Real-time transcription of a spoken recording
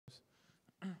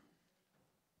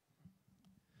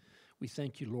We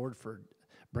thank you, Lord, for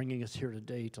bringing us here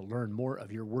today to learn more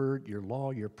of your word, your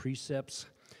law, your precepts.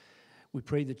 We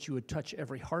pray that you would touch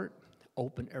every heart,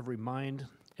 open every mind,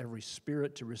 every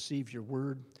spirit to receive your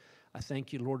word. I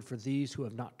thank you, Lord, for these who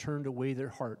have not turned away their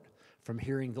heart from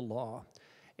hearing the law,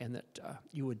 and that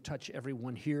you would touch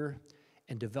everyone here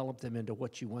and develop them into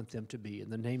what you want them to be. In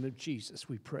the name of Jesus,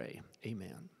 we pray.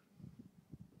 Amen.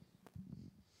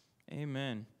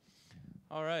 Amen.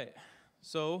 All right.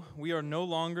 So we are no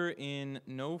longer in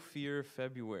No Fear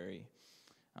February.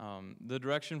 The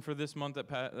direction for this month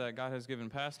that God has given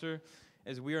Pastor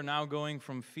is we are now going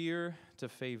from fear to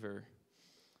favor.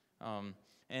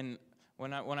 And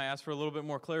when I asked for a little bit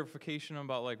more clarification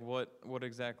about like what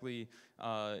exactly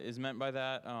is meant by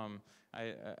that,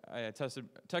 I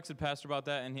texted Pastor about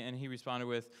that, and he responded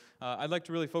with, I'd like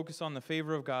to really focus on the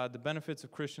favor of God, the benefits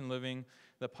of Christian living,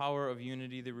 the power of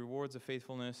unity, the rewards of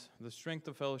faithfulness, the strength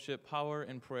of fellowship, power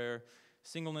in prayer,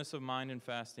 singleness of mind and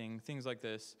fasting, things like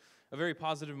this. A very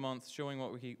positive month showing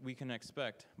what we can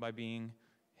expect by being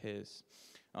His.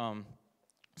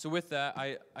 So with that,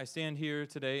 I stand here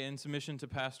today in submission to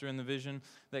Pastor and the vision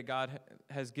that God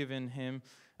has given him,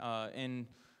 and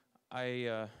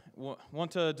I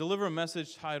want to deliver a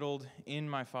message titled, In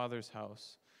My Father's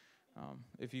House.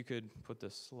 If you could put the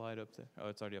slide up there. Oh,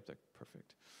 it's already up there.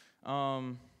 Perfect.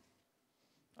 I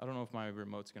don't know if my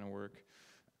remote's going to work.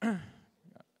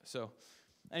 So,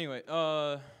 anyway,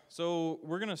 so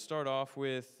we're going to start off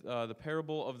with the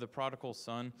parable of the prodigal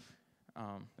son.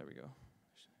 There we go.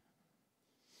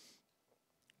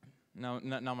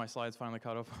 Now my slides finally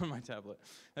caught up on my tablet.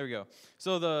 There we go.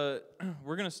 So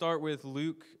we're going to start with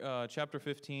Luke chapter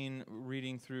 15,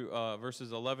 reading through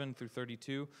verses 11 through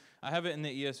 32. I have it in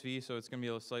the ESV, so it's going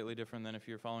to be slightly different than if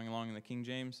you're following along in the King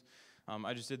James.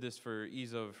 I just did this for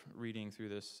ease of reading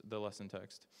through the lesson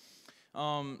text.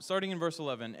 Starting in verse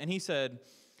 11, and he said,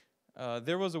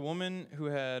 there was a woman who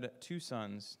had 2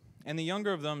 sons, and the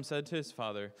younger of them said to his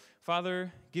father,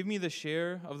 Father, give me the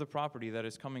share of the property that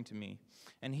is coming to me.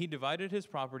 And he divided his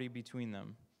property between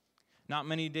them. Not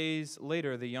many days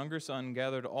later, the younger son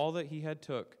gathered all that he had,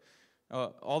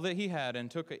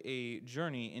 and took a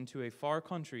journey into a far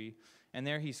country, and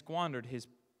there he squandered his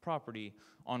property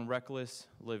on reckless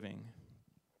living.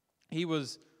 He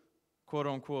was, quote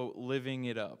unquote, living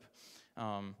it up.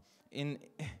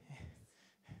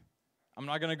 I'm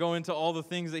not going to go into all the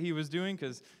things that he was doing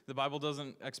because the Bible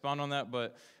doesn't expound on that,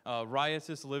 but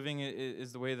riotous living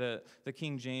is the way that the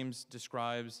King James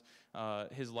describes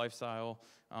his lifestyle.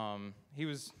 He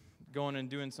was going and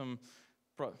doing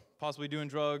possibly doing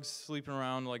drugs, sleeping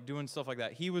around, like doing stuff like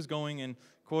that. He was going and,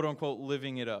 quote unquote,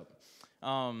 living it up.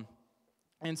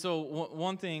 And so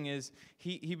one thing is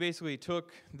he basically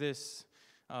took this,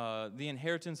 the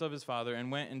inheritance of his father,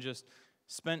 and went and just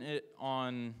spent it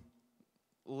on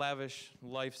lavish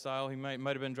lifestyle. He might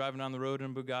have been driving down the road in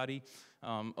a Bugatti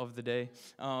of the day.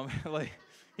 I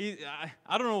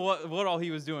don't know what all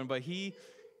he was doing, but he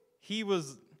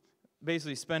was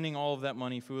basically spending all of that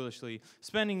money foolishly,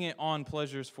 spending it on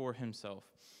pleasures for himself.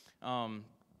 And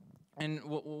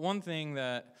one thing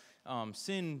that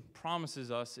sin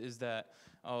promises us is that,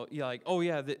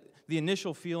 the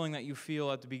initial feeling that you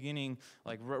feel at the beginning,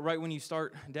 like right when you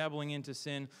start dabbling into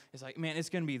sin, is like, man, it's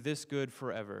going to be this good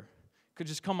forever. Could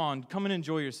just come and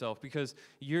enjoy yourself because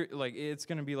you're like it's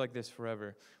going to be like this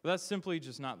forever. But that's simply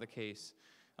just not the case.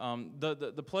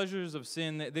 The pleasures of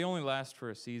sin, they only last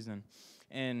for a season.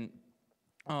 And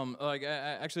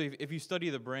actually, if you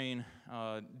study the brain,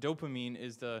 dopamine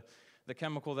is the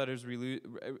chemical that is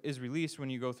released when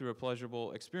you go through a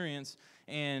pleasurable experience.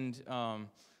 And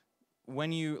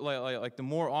when you the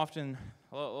more often,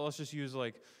 let's just use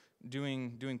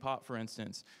doing pot, for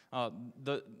instance.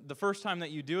 The first time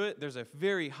that you do it, there's a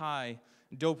very high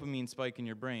dopamine spike in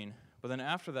your brain. But then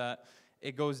after that,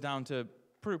 it goes down to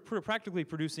practically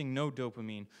producing no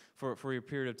dopamine for a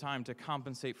period of time to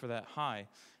compensate for that high.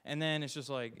 And then it's just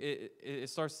like, it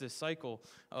starts this cycle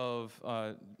of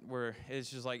where it's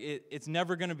just like, it's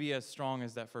never going to be as strong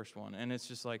as that first one. And it's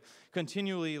just like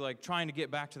continually like trying to get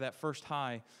back to that first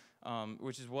high,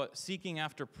 which is what seeking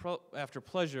after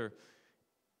pleasure.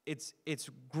 It's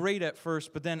great at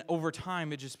first, but then over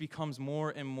time it just becomes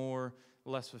more and more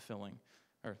less fulfilling,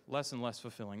 or less and less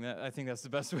fulfilling. I think that's the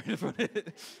best way to put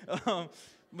it.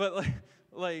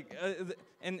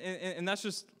 And that's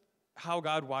just how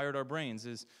God wired our brains.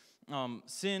 Is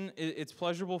sin? It's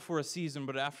pleasurable for a season,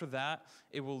 but after that,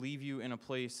 it will leave you in a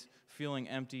place feeling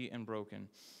empty and broken.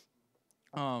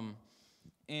 We're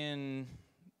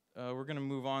going to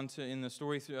move on in the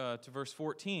story to verse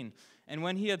 14. And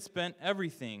when he had spent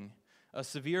everything, a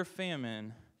severe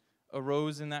famine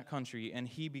arose in that country, and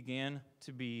he began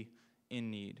to be in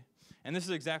need. And this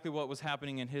is exactly what was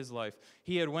happening in his life.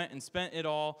 He had went and spent it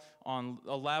all on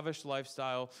a lavish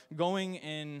lifestyle, going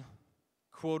and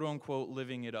quote-unquote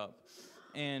living it up,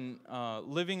 and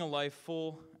living a life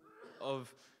full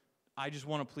of, I just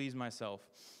want to please myself.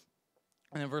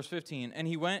 And then verse 15, and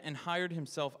he went and hired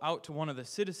himself out to one of the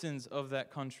citizens of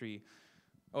that country.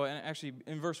 Oh, and actually,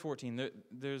 in verse 14,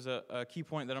 there's a key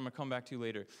point that I'm going to come back to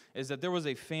later, is that there was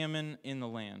a famine in the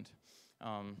land.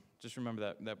 Just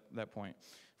remember that point.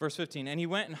 Verse 15, and he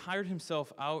went and hired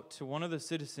himself out to one of the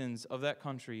citizens of that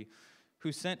country,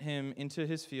 who sent him into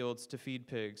his fields to feed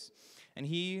pigs. And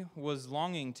he was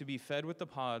longing to be fed with the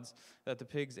pods that the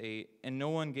pigs ate, and no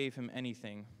one gave him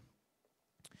anything.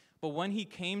 But when he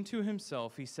came to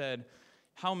himself, he said,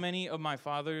 how many of my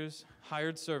father's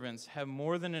hired servants have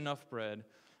more than enough bread,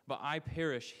 but I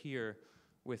perish here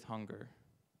with hunger.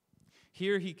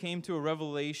 Here he came to a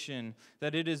revelation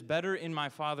that it is better in my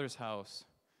Father's house.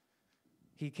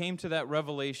 He came to that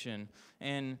revelation.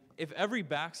 And if every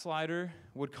backslider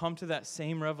would come to that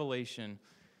same revelation,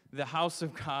 the house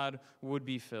of God would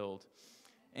be filled.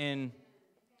 And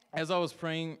as I was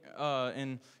praying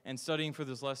and studying for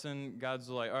this lesson, God's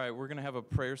like, all right, we're going to have a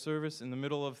prayer service in the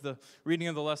middle of the reading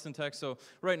of the lesson text. So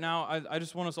right now, I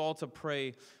just want us all to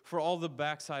pray for all the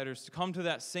backsliders to come to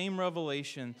that same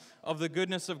revelation of the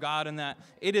goodness of God, and that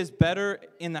it is better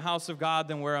in the house of God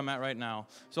than where I'm at right now.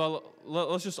 So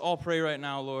let's just all pray right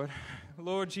now, Lord.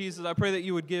 Lord Jesus, I pray that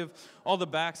you would give all the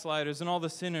backsliders and all the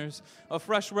sinners a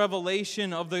fresh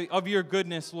revelation of your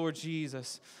goodness, Lord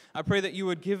Jesus. I pray that you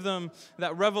would give them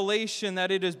that revelation that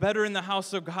it is better in the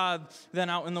house of God than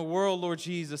out in the world, Lord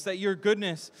Jesus. That your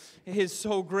goodness is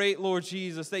so great, Lord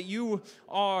Jesus. That you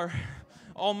are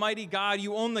Almighty God.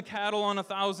 You own the cattle on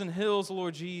 1,000 hills,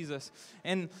 Lord Jesus.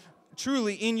 And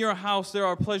truly, in your house there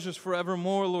are pleasures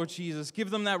forevermore, Lord Jesus. Give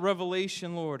them that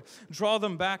revelation, Lord. Draw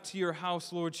them back to your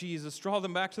house, Lord Jesus. Draw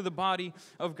them back to the body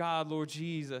of God, Lord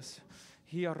Jesus.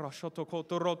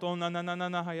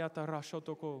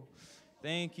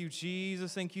 Thank you,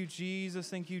 Jesus. Thank you, Jesus.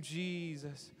 Thank you,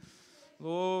 Jesus.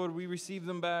 Lord, we receive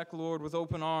them back, Lord, with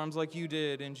open arms like you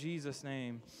did, in Jesus'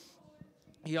 name.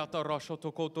 Thank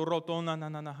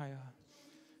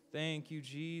you,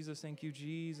 Jesus. Thank you,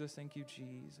 Jesus. Thank you,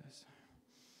 Jesus.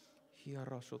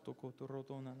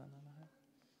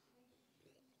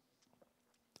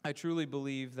 I truly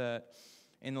believe that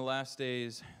in the last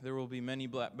days, there will be many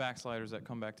backsliders that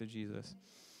come back to Jesus.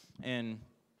 And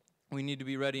we need to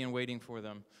be ready and waiting for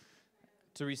them,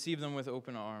 to receive them with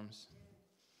open arms.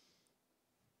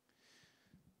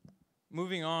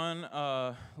 Moving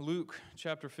on, Luke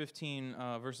chapter 15,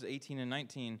 verses 18 and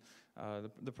 19,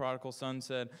 the prodigal son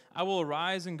said, I will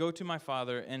arise and go to my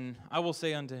father, and I will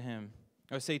say to him,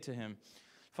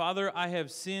 Father, I have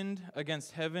sinned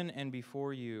against heaven and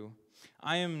before you.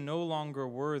 I am no longer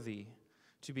worthy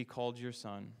to be called your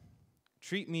son.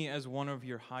 Treat me as one of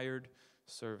your hired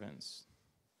servants.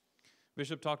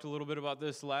 Bishop talked a little bit about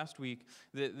this last week,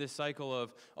 this cycle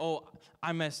of,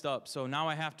 I messed up, so now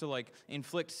I have to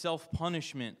inflict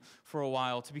self-punishment for a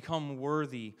while to become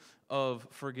worthy of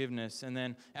forgiveness. And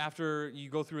then after you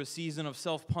go through a season of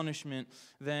self-punishment,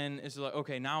 then it's like,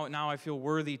 okay, now I feel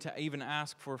worthy to even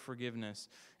ask for forgiveness.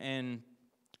 And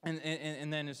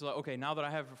then it's like, okay, now that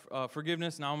I have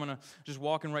forgiveness, now I'm going to just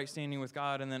walk in right standing with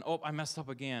God. And then, I messed up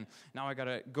again. Now I got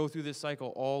to go through this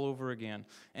cycle all over again.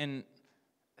 And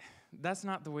that's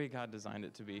not the way God designed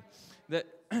it to be. That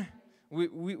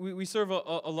we serve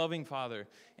a loving Father.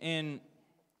 And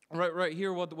right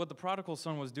here, what the prodigal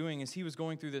son was doing is he was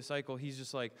going through this cycle. He's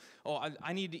just like,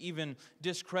 I need to even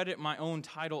discredit my own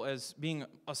title as being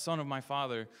a son of my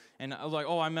father. And I was like,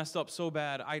 I messed up so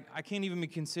bad. I can't even be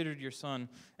considered your son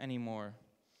anymore.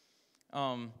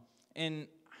 And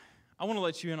I want to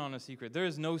let you in on a secret. There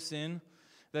is no sin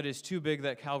that is too big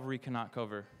that Calvary cannot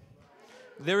cover.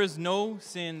 There is no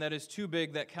sin that is too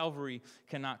big that Calvary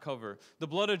cannot cover. The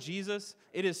blood of Jesus,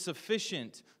 it is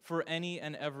sufficient for any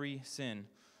and every sin.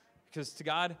 Because to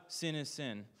God, sin is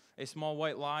sin. A small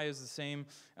white lie is the same.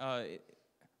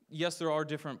 Yes, there are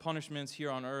different punishments here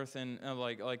on earth and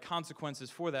like consequences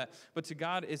for that. But to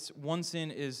God, it's one sin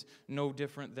is no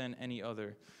different than any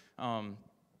other.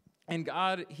 And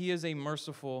God, He is a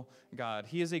merciful God.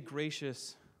 He is a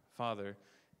gracious Father.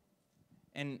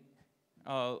 And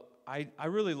I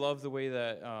really love the way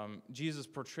that Jesus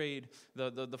portrayed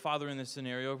the Father in this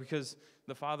scenario, because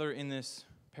the Father in this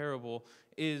parable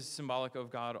is symbolic of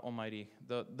God Almighty,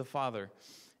 the Father.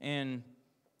 And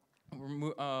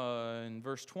in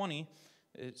verse 20,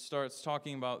 it starts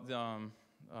talking about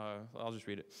I'll just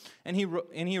read it. And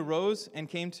he arose and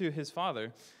came to his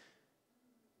father,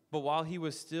 but while he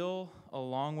was still a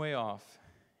long way off,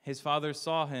 His father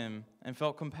saw him and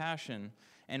felt compassion,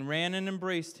 and ran and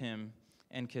embraced him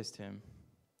and kissed him.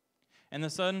 And the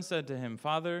son said to him,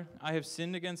 Father, I have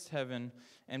sinned against heaven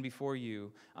and before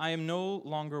you. I am no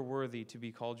longer worthy to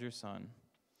be called your son.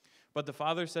 But the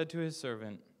father said to his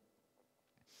servant,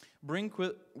 Bring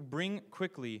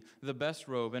quickly the best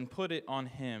robe and put it on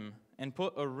him, and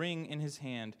put a ring in his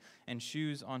hand and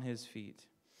shoes on his feet.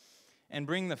 And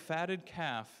bring the fatted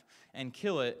calf and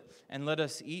kill it, and let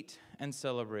us eat and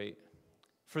celebrate.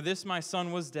 For this my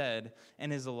son was dead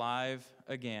and is alive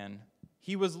again.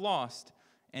 He was lost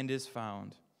and is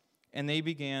found. And they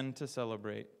began to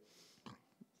celebrate.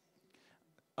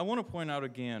 I want to point out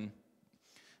again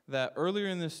that earlier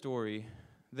in this story,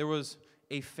 there was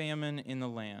a famine in the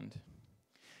land.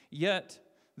 Yet,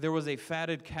 there was a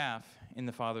fatted calf in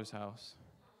the father's house.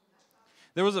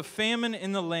 There was a famine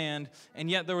in the land, and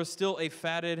yet there was still a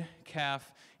fatted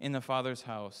calf in the father's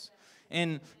house.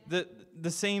 And the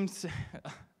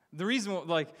reason,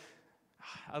 like,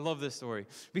 I love this story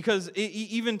because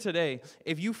even today,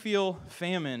 if you feel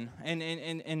famine and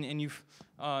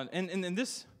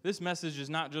this message is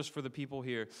not just for the people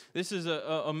here. This is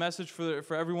a message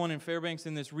for everyone in Fairbanks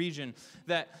in this region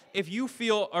that if you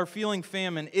are feeling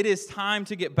famine, it is time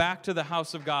to get back to the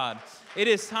house of God. It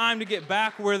is time to get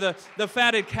back where the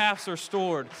fatted calves are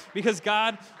stored, because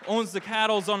God owns the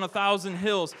cattle on 1,000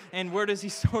 hills. And where does he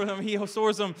store them? He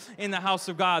stores them in the house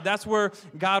of God. That's where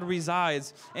God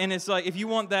resides. And it's like, if you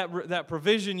want that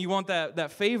provision, you want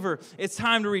that favor, it's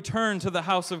time to return to the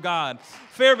house of God.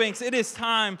 Fairbanks, it is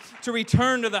time to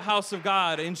return to the house of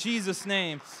God in Jesus'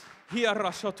 name. Thank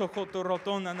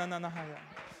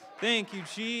you,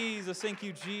 Jesus. Thank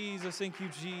you, Jesus. Thank you,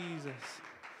 Jesus.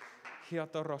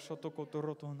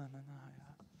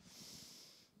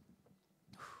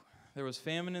 There was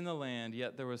famine in the land,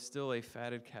 yet there was still a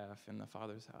fatted calf in the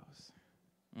father's house.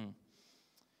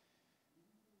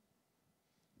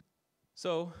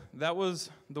 So that was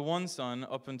the one son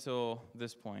up until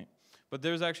this point. But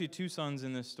there's actually two sons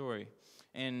in this story.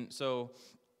 And so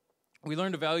we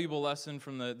learned a valuable lesson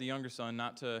from the younger son,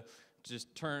 not to just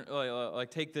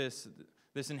take this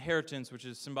inheritance, which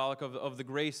is symbolic of the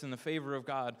grace and the favor of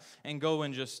God, and go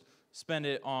and just spend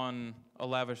it on a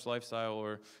lavish lifestyle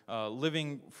or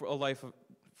living a life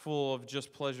full of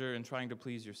just pleasure and trying to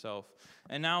please yourself.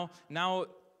 And now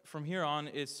from here on,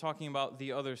 it's talking about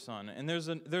the other son. And there's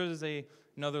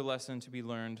another lesson to be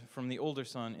learned from the older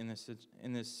son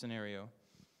in this scenario.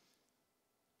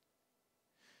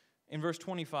 In verse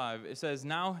 25, it says,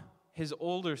 Now his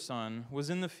older son was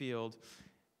in the field,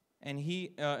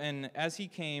 and as he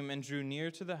came and drew near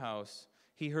to the house,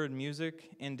 he heard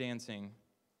music and dancing.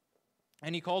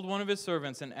 And he called one of his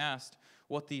servants and asked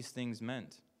what these things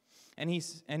meant. And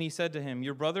he said to him,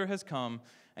 Your brother has come,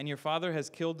 and your father has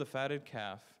killed the fatted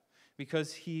calf,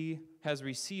 because he has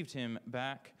received him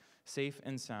back safe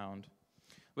and sound.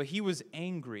 But he was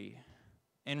angry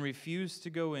and refused to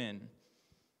go in.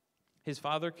 His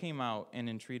father came out and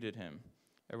entreated him.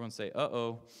 Everyone say,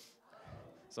 uh-oh.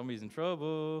 Somebody's in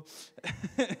trouble.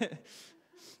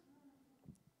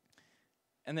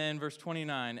 And then verse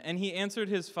 29, And he answered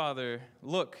his father,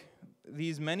 Look,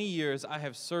 these many years I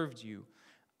have served you.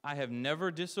 I have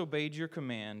never disobeyed your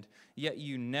command, yet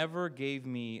you never gave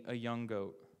me a young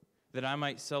goat, that I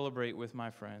might celebrate with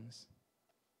my friends.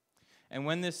 And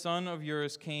when this son of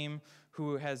yours came,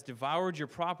 who has devoured your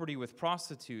property with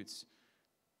prostitutes,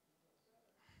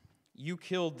 you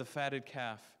killed the fatted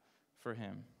calf for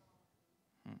him.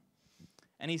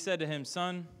 And he said to him,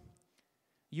 Son,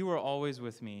 you are always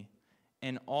with me,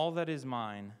 and all that is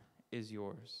mine is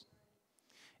yours.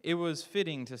 It was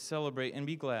fitting to celebrate and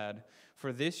be glad,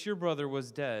 for this your brother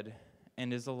was dead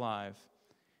and is alive.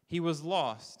 He was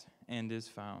lost and is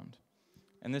found.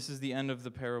 And this is the end of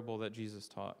the parable that Jesus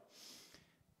taught.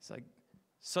 It's like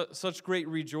such great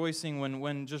rejoicing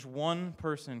when just one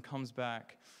person comes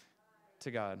back to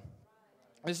God.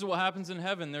 This is what happens in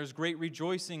heaven. There's great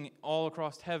rejoicing all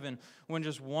across heaven when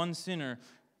just one sinner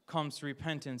comes to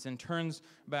repentance and turns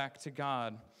back to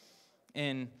God.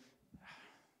 And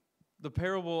the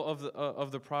parable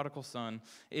of the prodigal son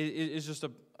is just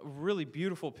a really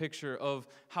beautiful picture of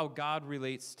how God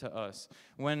relates to us.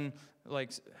 When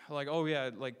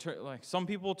some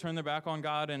people turn their back on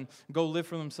God and go live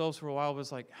for themselves for a while, but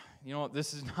it's like, you know what,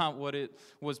 this is not what it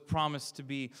was promised to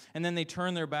be. And then they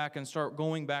turn their back and start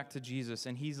going back to Jesus,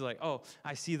 and he's like, oh,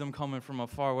 I see them coming from a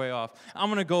far way off. I'm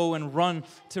going to go and run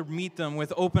to meet them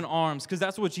with open arms, because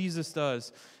that's what Jesus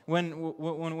does.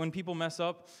 When people mess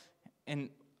up, and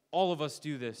all of us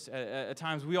do this. At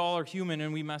times, we all are human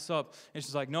and we mess up. It's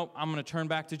just like, nope, I'm going to turn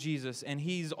back to Jesus. And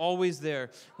he's always there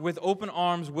with open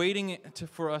arms, waiting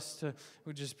for us to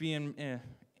just be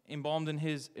embalmed in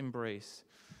his embrace.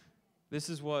 This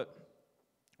is what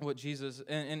Jesus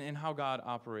and how God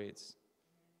operates.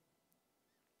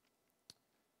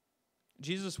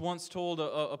 Jesus once told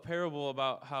a parable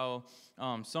about how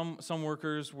some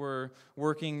workers were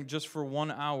working just for 1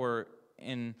 hour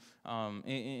in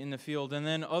the field, and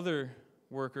then other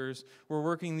workers were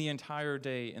working the entire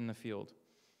day in the field.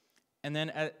 And then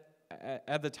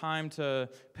at the time to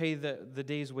pay the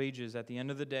day's wages at the end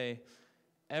of the day,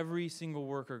 every single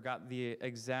worker got the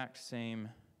exact same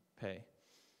pay.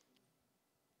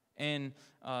 And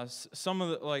some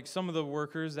of the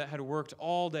workers that had worked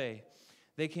all day,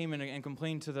 they came in and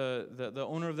complained to the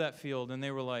owner of that field, and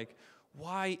they were like,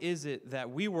 why is it that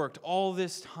we worked all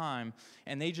this time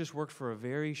and they just worked for a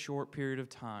very short period of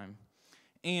time,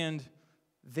 and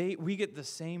we get the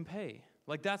same pay?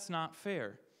 Like, that's not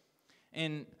fair.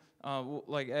 And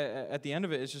at the end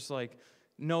of it, it's just like,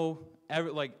 no,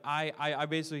 I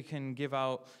basically can give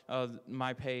out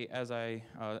my pay as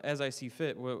I see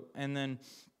fit. And then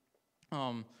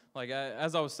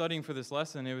as I was studying for this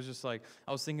lesson, it was just like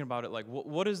I was thinking about it, like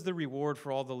what is the reward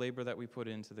for all the labor that we put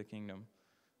into the kingdom?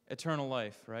 Eternal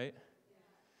life, right?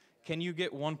 Can you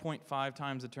get 1.5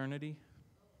 times eternity?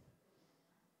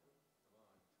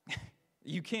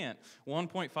 You can't.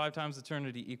 1.5 times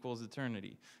eternity equals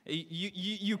eternity.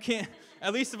 You can't,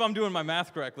 at least if I'm doing my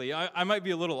math correctly. I might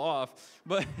be a little off,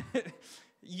 but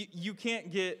you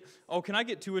can't get, can I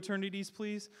get 2 eternities,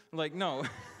 please? Like, no.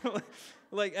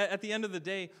 Like, at the end of the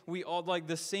day, we all, like,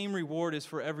 the same reward is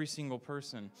for every single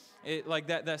person.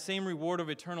 That same reward of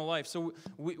eternal life. So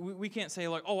we can't say,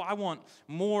 like, I want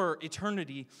more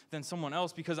eternity than someone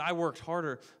else because I worked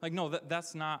harder. Like, no,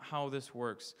 that's not how this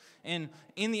works. And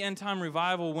in the end time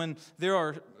revival, when there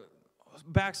are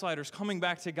backsliders coming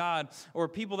back to God, or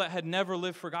people that had never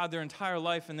lived for God their entire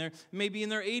life, and they're maybe in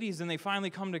their 80s, and they finally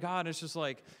come to God, it's just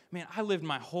like, man, I lived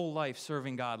my whole life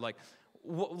serving God.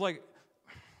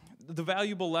 The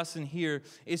valuable lesson here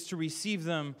is to receive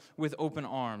them with open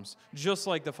arms, just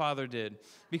like the Father did,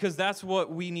 because that's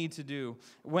what we need to do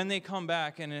when they come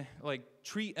back, and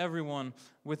treat everyone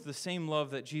with the same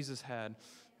love that Jesus had.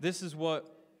 This is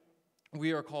what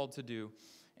we are called to do.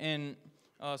 And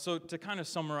so to kind of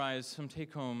summarize some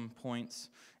take-home points,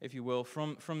 if you will,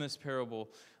 from this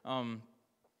parable,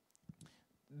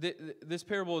 this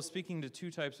parable is speaking to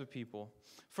 2 types of people.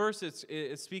 First,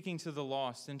 it's speaking to the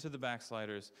lost and to the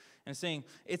backsliders, and saying,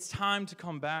 it's time to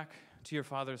come back to your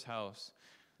Father's house.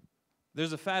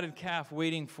 There's a fatted calf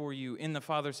waiting for you in the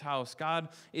Father's house. God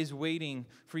is waiting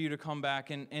for you to come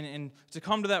back and to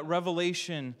come to that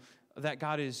revelation that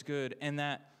God is good, and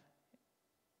that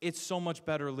it's so much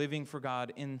better living for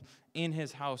God in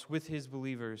his house with his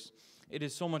believers. It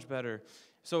is so much better.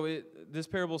 So this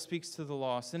parable speaks to the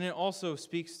lost, and it also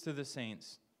speaks to the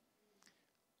saints.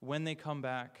 When they come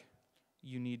back,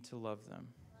 you need to love them.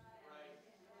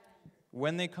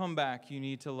 When they come back, you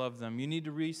need to love them. You need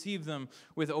to receive them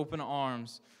with open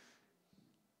arms,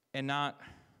 and not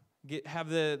have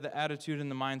the attitude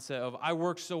and the mindset of, I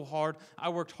worked so hard, I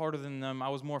worked harder than them, I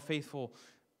was more faithful.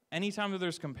 Anytime that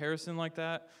there's comparison like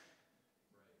that,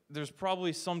 there's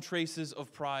probably some traces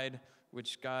of pride,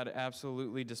 which God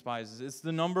absolutely despises. It's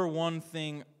the number one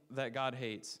thing that God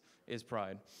hates, is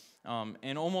pride.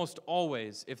 And almost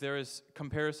always, if there is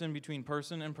comparison between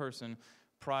person and person,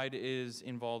 pride is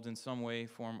involved in some way,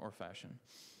 form, or fashion.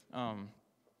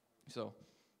 So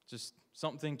just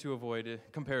something to avoid,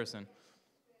 comparison.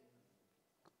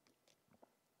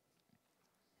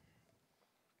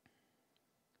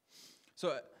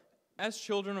 So as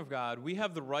children of God, we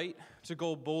have the right to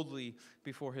go boldly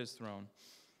before his throne.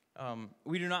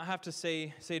 We do not have to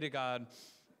say to God,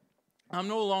 I'm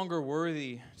no longer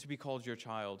worthy to be called your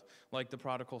child, like the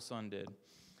prodigal son did.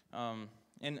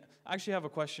 And I actually have a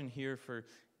question here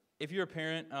if you're a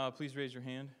parent, please raise your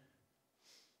hand.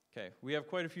 Okay, we have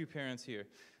quite a few parents here.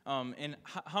 And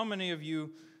how many of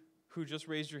you who just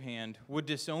raised your hand would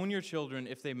disown your children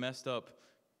if they messed up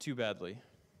too badly?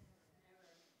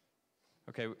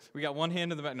 Okay, we got one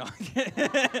hand in the back. No.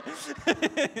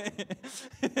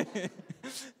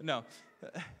 No.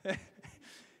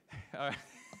 All right.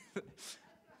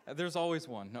 There's always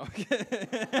one. No.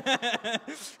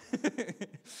 It's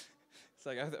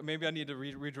like, maybe I need to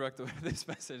redirect this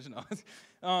message.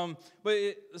 No.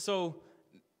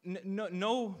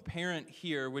 No parent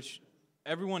here, which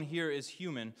everyone here is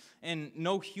human, and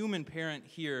no human parent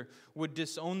here would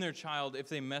disown their child if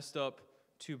they messed up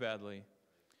too badly.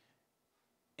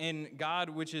 And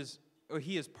God,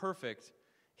 he is perfect,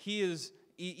 he is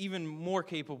even more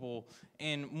capable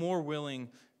and more willing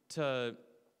to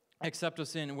accept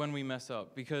us in when we mess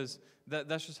up, because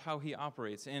that's just how he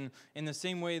operates. And in the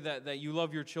same way that you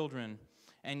love your children,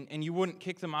 and you wouldn't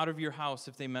kick them out of your house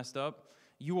if they messed up,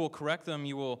 you will correct them,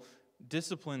 you will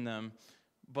discipline them,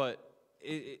 but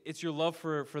it's your love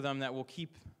for them that will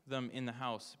keep them in the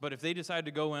house. But if they decide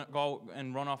to go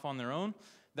and run off on their own,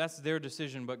 that's their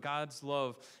decision. But God's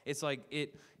love, it's like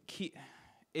it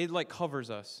like covers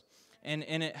us. And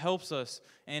it helps us,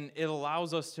 and it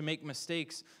allows us to make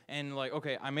mistakes. And like,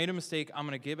 okay, I made a mistake. I'm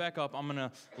going to get back up. I'm going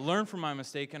to learn from my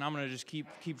mistake, and I'm going to just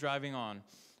keep driving on.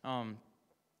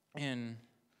 And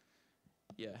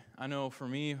yeah, I know for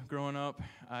me growing up,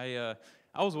 I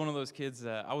was one of those kids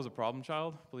that I was a problem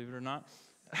child, believe it or not.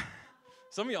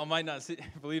 Some of y'all might not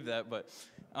believe that, but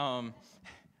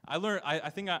I learned. I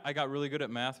think I got really good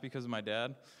at math because of my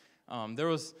dad. There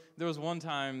was one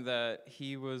time that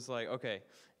he was like, okay,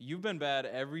 you've been bad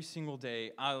every single day.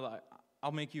 I'll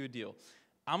make you a deal.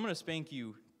 I'm gonna spank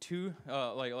you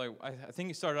I think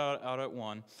he started out at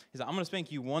 1. He's like, I'm gonna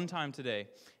spank you 1 time today.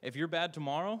 If you're bad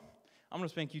tomorrow, I'm gonna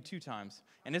spank you 2 times,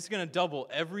 and it's gonna double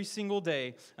every single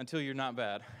day until you're not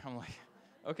bad. I'm like,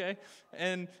 okay.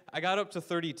 And I got up to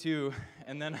 32,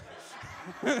 and then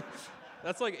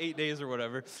that's like 8 days or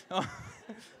whatever.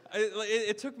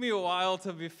 It took me a while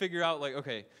to figure out, like,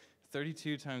 okay,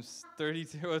 32 times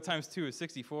 32 times 2 is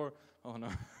 64. Oh, no.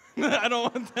 I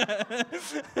don't want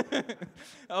that.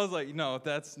 I was like, no,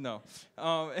 that's no.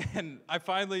 And I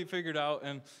finally figured out,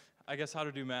 and I guess how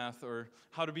to do math, or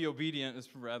how to be obedient is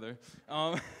rather.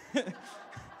 But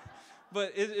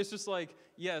it's just like,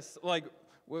 yes, like,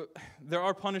 there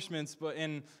are punishments, but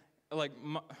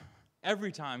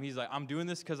every time he's like, I'm doing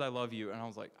this because I love you. And I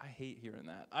was like, I hate hearing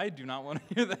that. I do not want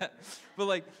to hear that. But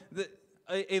like,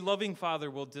 a loving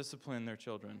father will discipline their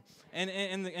children.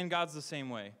 And God's the same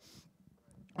way.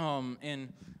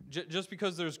 And just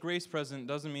because there's grace present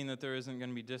doesn't mean that there isn't going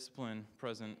to be discipline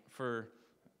present for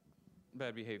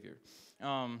bad behavior.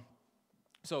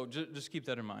 So just keep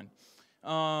that in mind.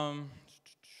 I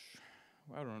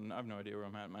have no idea where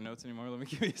I'm at in my notes anymore. Let me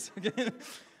give you a second.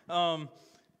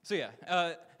 So yeah,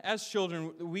 as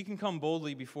children, we can come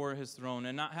boldly before his throne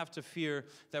and not have to fear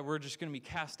that we're just going to be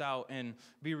cast out and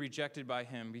be rejected by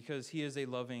him, because he is a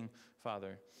loving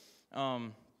father.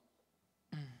 And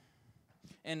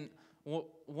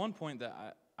one point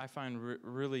that I find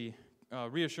really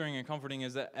reassuring and comforting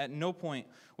is that at no point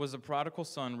was the prodigal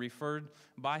son referred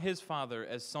by his father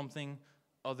as something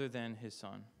other than his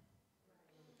son.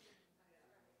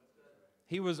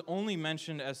 He was only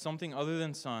mentioned as something other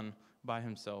than son by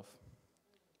himself.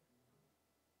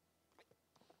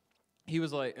 He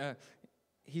was like,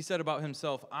 he said about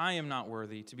himself, I am not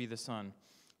worthy to be the son.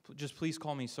 Just please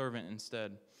call me servant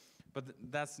instead. But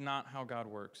that's not how God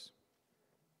works.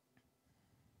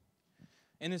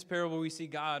 In this parable, we see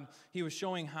God, he was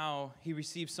showing how he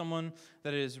receives someone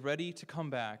that is ready to come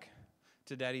back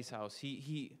to daddy's house.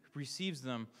 He receives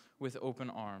them with open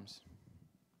arms.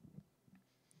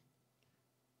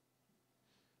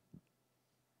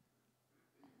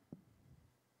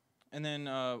 And then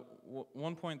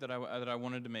one point that I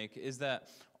wanted to make is that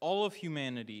all of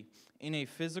humanity, in a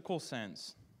physical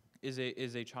sense, is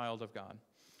a child of God.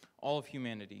 All of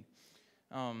humanity.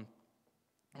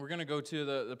 We're going to go to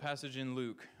the passage in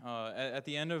Luke. At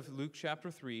the end of Luke chapter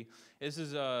 3, this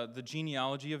is the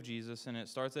genealogy of Jesus, and it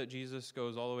starts at Jesus,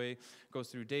 goes all the way, goes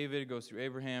through David, goes through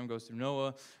Abraham, goes through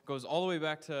Noah, goes all the way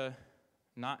back to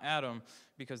not Adam,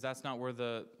 because that's not where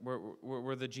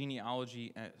the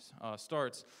genealogy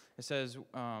starts. It says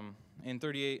in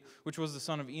 38, which was the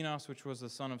son of Enos, which was the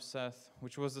son of Seth,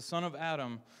 which was the son of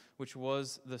Adam, which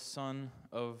was the son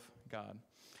of God.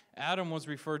 Adam was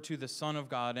referred to the Son of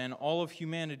God, and all of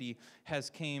humanity has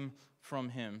came from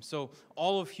him. So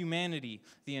all of humanity,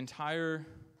 the entire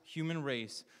human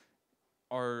race,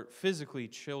 are physically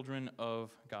children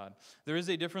of God. There is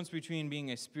a difference between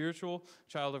being a spiritual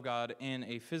child of God and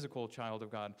a physical child of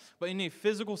God. But in a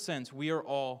physical sense, we are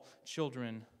all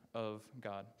children of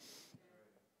God.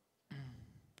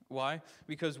 Why?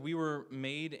 Because we were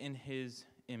made in his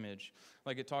image,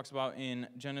 like it talks about in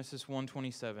Genesis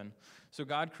 1:27. So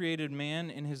God created man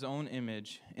in his own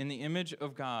image. In the image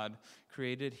of God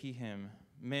created he him.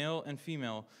 Male and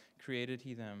female created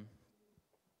he them.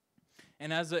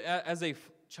 And as a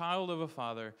child of a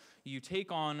father, you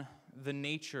take on the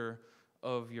nature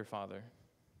of your father.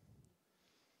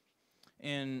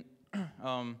 And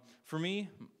for me,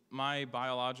 my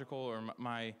biological or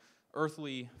my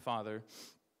earthly father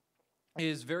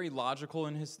is very logical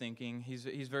in his thinking.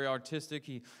 He's very artistic.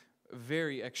 He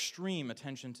very extreme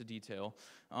attention to detail.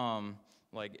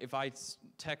 Like, if I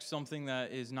text something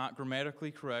that is not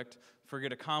grammatically correct,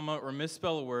 forget a comma, or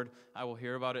misspell a word, I will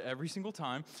hear about it every single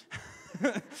time.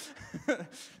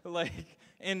 Like,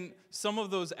 and some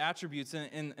of those attributes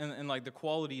and like the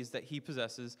qualities that he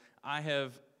possesses, I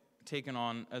have taken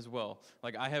on as well.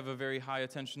 Like, I have a very high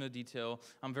attention to detail.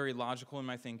 I'm very logical in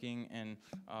my thinking, and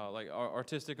like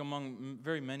artistic among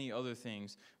very many other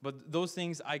things. But those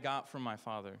things I got from my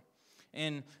father.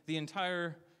 And the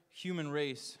entire human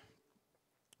race,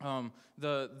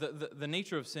 the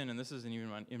nature of sin, and this isn't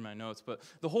even in my notes, but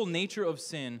the whole nature of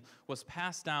sin was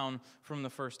passed down from the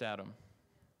first Adam.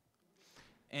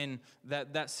 And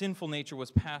that sinful nature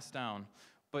was passed down.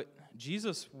 But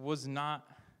Jesus was not,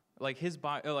 like his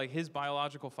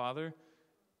biological father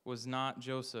was not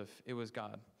Joseph, it was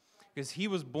God. Because he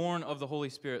was born of the Holy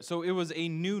Spirit. So it was a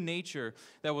new nature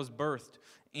that was birthed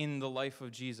in the life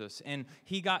of Jesus. And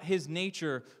he got his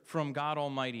nature from God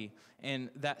Almighty, and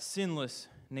that sinless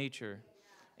nature.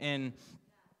 And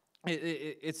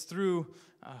it's through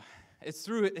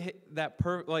that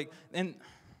and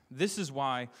this is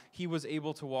why he was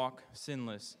able to walk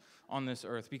sinless on this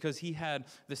earth, because he had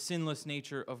the sinless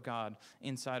nature of God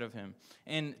inside of him.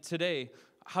 And today,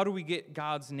 how do we get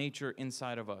God's nature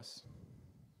inside of us?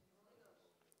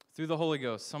 Through the Holy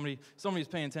Ghost. Somebody's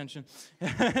paying attention.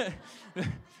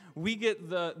 We get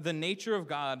the nature of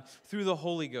God through the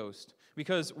Holy Ghost.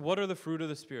 Because what are the fruit of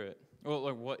the Spirit? Well,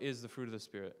 like, what is the fruit of the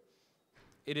Spirit?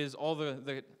 It is all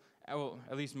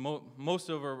at least most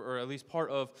of, or at least part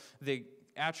of the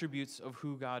attributes of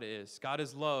who God is. God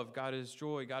is love, God is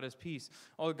joy, God is peace.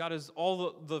 God is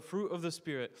all the fruit of the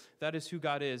Spirit. That is who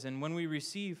God is. And when we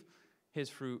receive his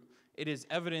fruit, it is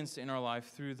evidenced in our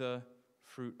life through the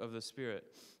fruit of the Spirit.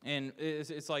 And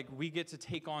it's like we get to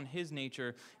take on his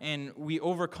nature, and we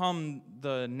overcome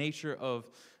the nature of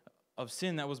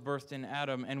sin that was birthed in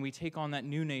Adam, and we take on that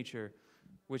new nature,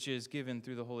 which is given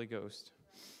through the Holy Ghost.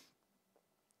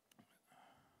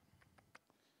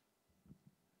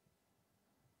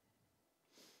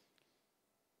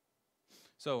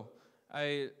 So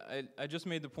I just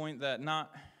made the point that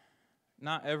not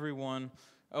everyone,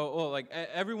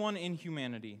 everyone in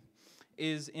humanity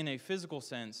is, in a physical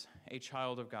sense, a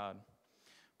child of God.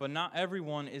 But not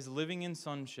everyone is living in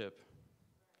sonship.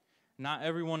 Not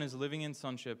everyone is living in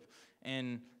sonship.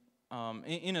 And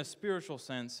in a spiritual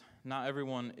sense, not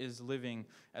everyone is living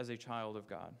as a child of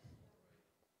God.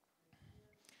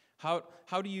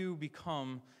 How do you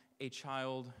become a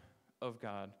child of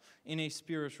God in a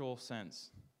spiritual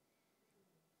sense?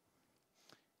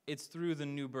 It's through the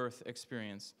new birth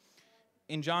experience.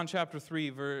 In John chapter 3,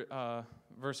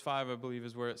 verse 5, I believe,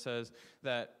 is where it says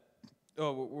that,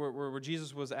 where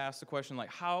Jesus was asked the question,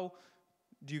 like, how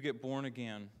do you get born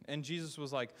again? And Jesus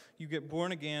was like, you get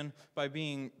born again by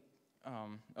being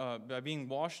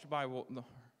washed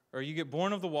or you get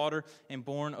born of the water and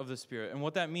born of the Spirit. And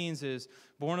what that means is,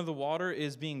 born of the water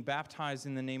is being baptized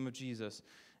in the name of Jesus.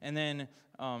 And then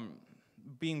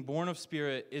being born of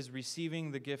Spirit is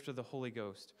receiving the gift of the Holy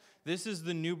Ghost. This is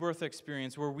the new birth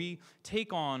experience where we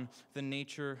take on the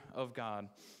nature of God.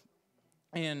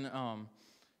 And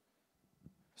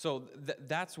so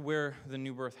that's where the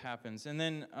new birth happens. And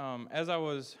then as I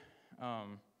was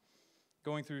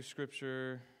going through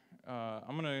Scripture,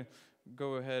 I'm going to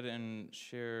go ahead and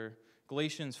share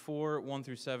Galatians 4, 1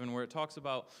 through 7, where it talks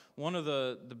about one of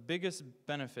the biggest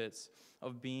benefits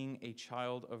of being a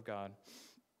child of God.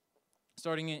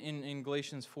 Starting in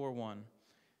Galatians 4:1.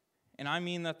 And I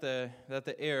mean that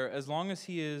the heir, as long as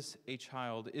he is a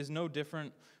child, is no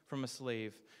different from a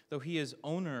slave, though he is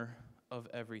owner of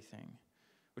everything.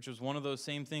 Which was one of those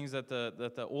same things that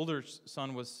the older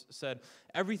son said,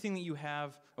 everything that you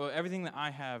have, or everything that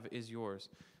I have is yours.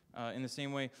 In the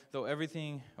same way,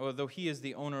 though he is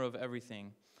the owner of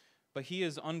everything. But he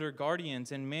is under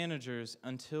guardians and managers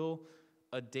until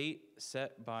a date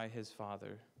set by his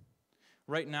father.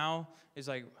 Right now is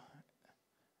like,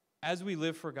 as we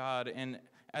live for God and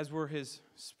as we're his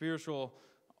spiritual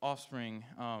offspring,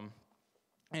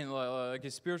 and like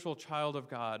a spiritual child of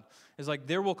God, is like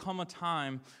there will come a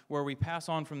time where we pass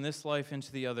on from this life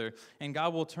into the other, and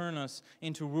God will turn us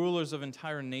into rulers of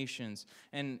entire nations.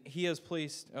 And he has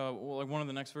placed, like one of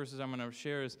the next verses I'm going to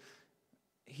share is,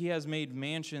 he has made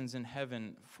mansions in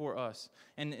heaven for us.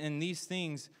 And these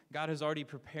things, God is already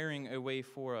preparing a way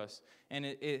for us.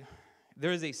 And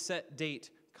there is a set date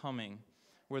coming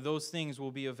where those things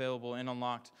will be available and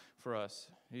unlocked for us.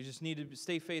 You just need to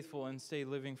stay faithful and stay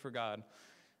living for God.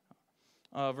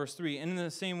 Verse 3, and in the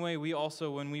same way, we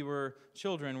also, when we were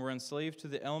children, were enslaved to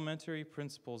the elementary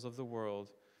principles of the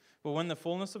world. But when the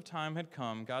fullness of time had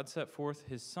come, God set forth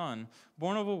his Son,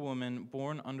 born of a woman,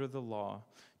 born under the law,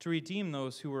 to redeem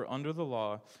those who were under the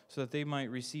law, so that they might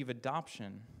receive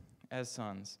adoption as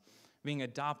sons, being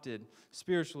adopted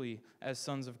spiritually as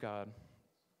sons of God.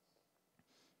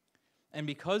 And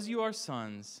because you are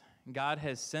sons, God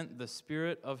has sent the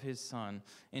Spirit of his Son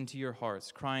into your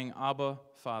hearts, crying, Abba,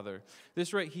 Father.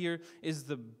 This right here is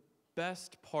the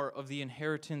best part of the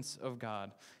inheritance of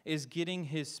God, is getting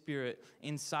his Spirit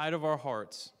inside of our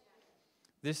hearts.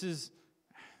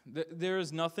 There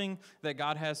is nothing that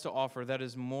God has to offer that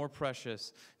is more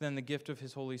precious than the gift of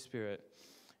his Holy Spirit.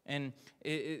 And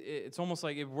it's almost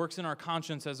like it works in our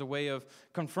conscience as a way of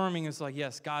confirming. It's like,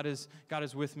 yes, God is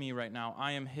with me right now.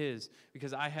 I am his,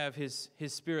 because I have his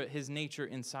Spirit, his nature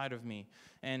inside of me.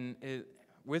 And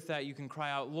with that, you can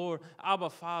cry out, Lord, Abba,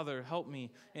 Father, help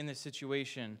me in this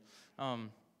situation.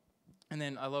 And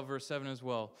then I love verse 7 as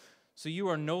well. So you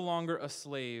are no longer a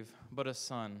slave, but a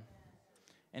son.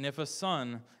 And if a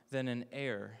son, then an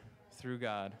heir through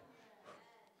God.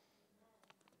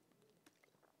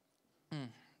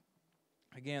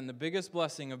 Again, the biggest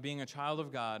blessing of being a child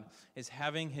of God is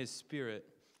having his Spirit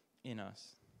in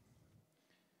us.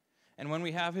 And when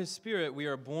we have his Spirit, we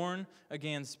are born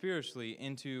again spiritually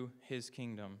into his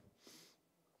kingdom.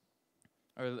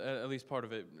 Or at least part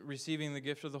of it. Receiving the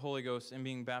gift of the Holy Ghost and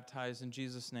being baptized in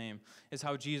Jesus' name is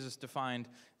how Jesus defined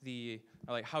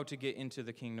how to get into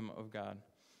the kingdom of God.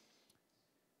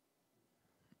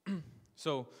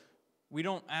 So we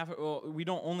don't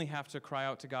only have to cry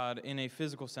out to God in a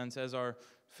physical sense as our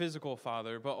physical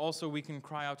Father, but also we can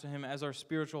cry out to him as our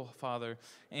spiritual Father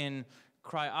and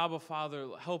cry, Abba, Father,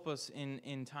 help us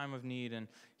in time of need. And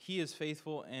he is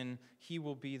faithful, and he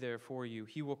will be there for you.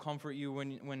 He will comfort you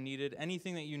when needed.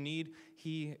 Anything that you need,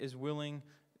 he is willing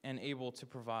and able to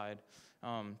provide.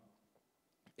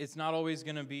 It's not always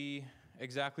going to be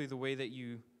exactly the way that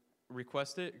you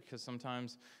request it, because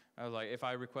sometimes if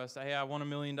I request, hey, I want $1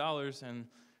 million, and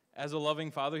as a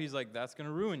loving father, he's like, that's going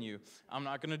to ruin you. I'm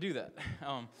not going to do that.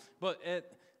 But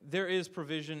there is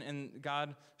provision, and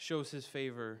God shows his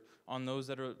favor on those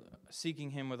that are seeking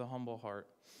him with a humble heart.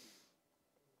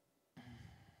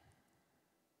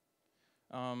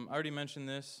 I already mentioned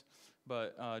this,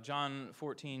 but John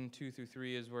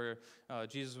 14:2-3 is where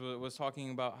Jesus was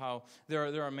talking about how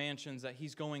there are mansions that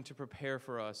he's going to prepare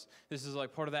for us. This is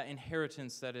like part of that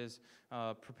inheritance that is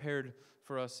prepared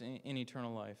for us in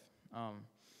eternal life.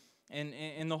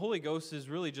 And the Holy Ghost is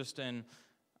really just an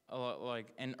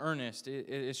earnest.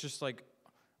 It's just like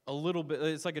a little bit.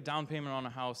 It's like a down payment on a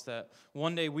house that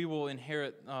one day we will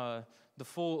inherit the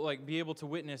full, be able to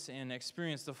witness and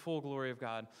experience the full glory of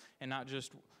God, and not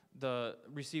just the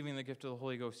receiving the gift of the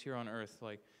Holy Ghost here on earth.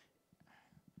 Like,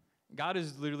 God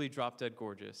is literally drop dead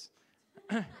gorgeous,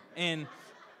 and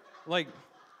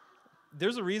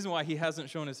there's a reason why he hasn't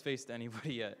shown his face to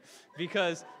anybody yet.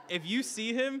 Because if you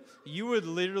see him, you would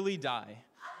literally die.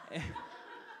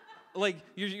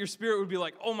 Your spirit would be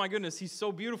like, oh my goodness, he's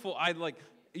so beautiful.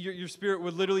 Your spirit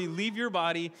would literally leave your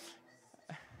body.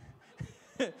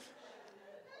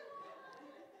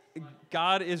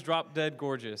 God is drop dead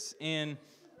gorgeous. And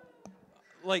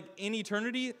in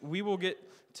eternity, we will get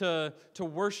to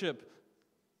worship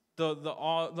the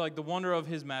awe, the wonder of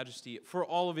his majesty for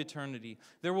all of eternity.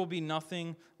 There will be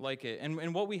nothing like it.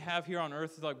 And what we have here on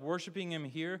earth, worshiping him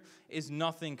here, is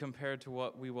nothing compared to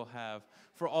what we will have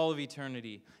for all of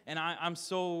eternity. And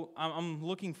I'm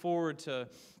looking forward to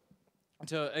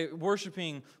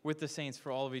worshiping with the saints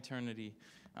for all of eternity.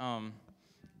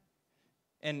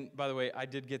 And by the way, I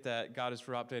did get that God is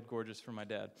drop dead gorgeous for my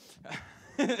dad.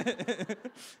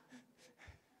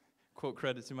 Quote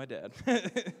credit to my dad.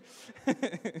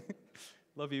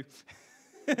 Love you.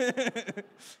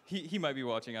 He might be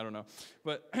watching, I don't know.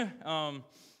 But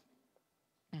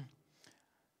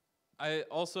I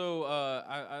also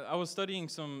I was studying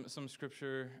some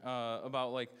scripture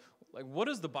about what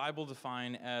does the Bible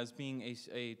define as being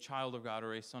a child of God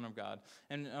or a son of God?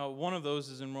 And one of those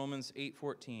is in Romans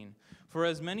 8:14. For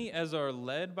as many as are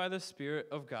led by the Spirit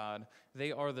of God,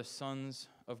 they are the sons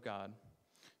of God.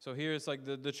 So here it's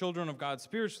the children of God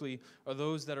spiritually are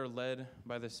those that are led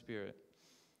by the Spirit.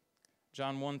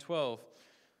 John 1:12.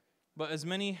 But as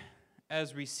many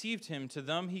as received him, to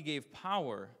them he gave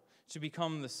power to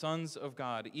become the sons of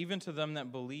God, even to them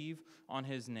that believe on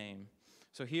his name.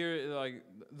 So here,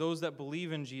 those that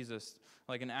believe in Jesus,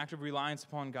 an active reliance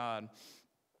upon God,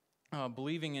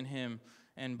 believing in him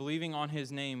and believing on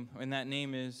his name, and that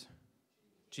name is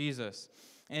Jesus.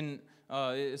 And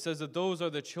it says that those are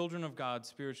the children of God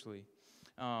spiritually.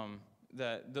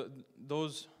 That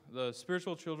the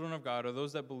spiritual children of God are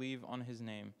those that believe on his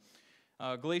name.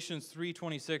 Galatians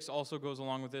 3:26 also goes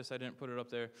along with this. I didn't put it up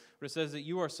there. But it says that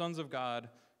you are sons of God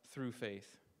through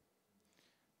faith.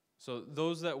 So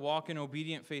those that walk in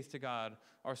obedient faith to God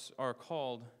are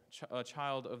called a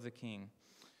child of the King.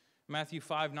 Matthew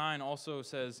 5:9 also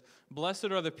says, "Blessed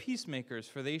are the peacemakers,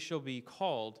 for they shall be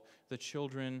called the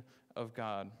children of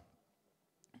God."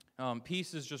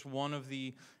 Peace is just one of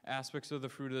the aspects of the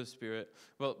fruit of the Spirit.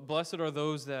 But blessed are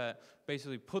those that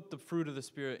basically put the fruit of the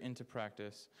Spirit into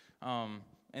practice.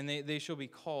 And they shall be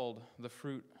called the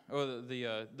fruit, or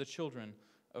the children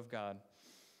of God.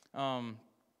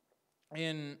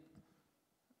 And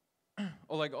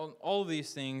like all of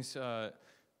these things,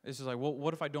 it's just like, well,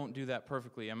 what if I don't do that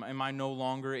perfectly? Am I no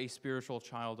longer a spiritual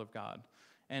child of God?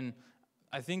 And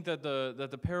I think that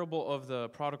the parable of the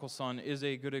prodigal son is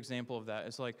a good example of that.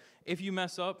 It's like, if you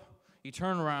mess up, you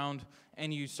turn around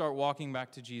and you start walking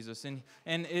back to Jesus. And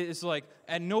it's like,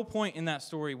 at no point in that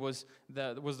story was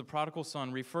the prodigal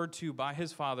son referred to by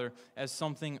his father as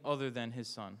something other than his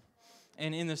son.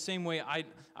 And in the same way, I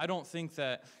don't think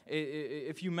that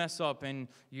if you mess up and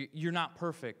you're not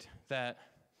perfect, that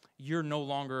you're no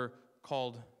longer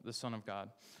called the Son of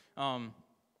God.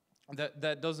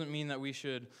 That doesn't mean that we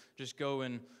should just go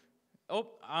and,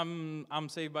 I'm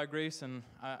saved by grace, and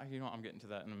I'm getting to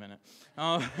that in a minute.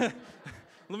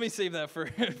 Let me save that for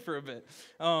a bit.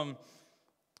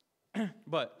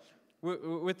 But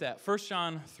with that, 1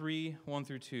 John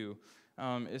 3:1-2,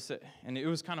 and it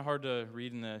was kind of hard to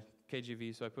read in the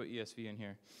KJV, so I put ESV in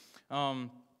here.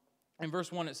 In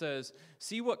verse 1 it says,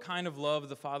 "See what kind of love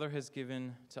the Father has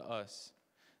given to us,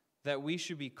 that we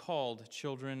should be called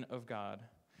children of God.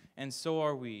 And so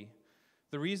are we.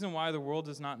 The reason why the world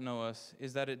does not know us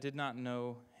is that it did not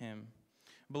know him.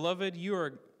 Beloved,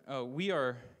 we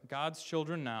are God's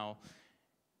children now,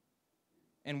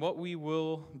 and what we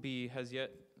will be has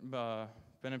yet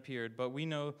been appeared. But we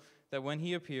know that when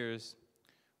he appears,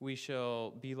 we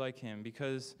shall be like him,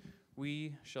 because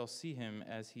we shall see him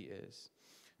as he is."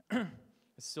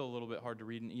 It's still a little bit hard to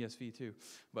read in ESV too,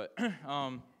 but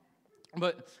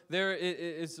there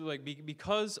it's like,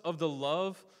 because of the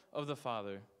love of the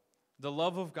Father, the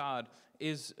love of God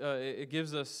it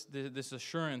gives us this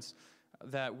assurance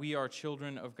that we are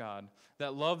children of God.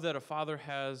 That love that a father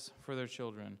has for their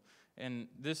children, and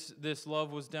this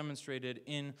love was demonstrated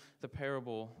in the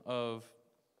parable of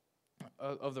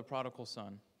the prodigal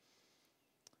son.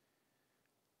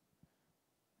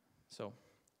 So,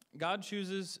 God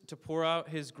chooses to pour out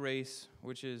his grace,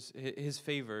 which is his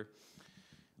favor,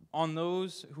 on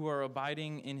those who are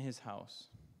abiding in his house.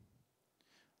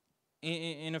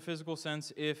 In a physical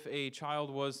sense, if a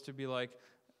child was to be like,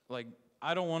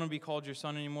 I don't want to be called your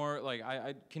son anymore,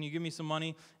 can you give me some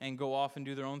money, and go off and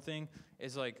do their own thing,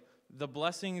 it's like the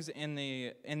blessings and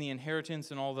the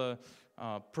inheritance and all the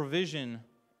provision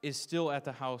is still at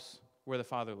the house where the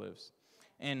father lives.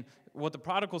 And what the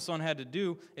prodigal son had to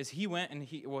do is he went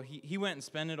and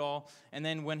spent it all, and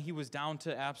then when he was down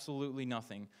to absolutely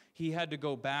nothing, he had to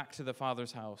go back to the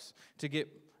Father's house to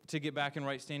get back in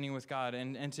right standing with God,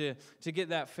 and to get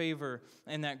that favor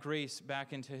and that grace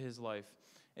back into his life.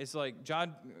 It's like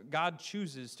God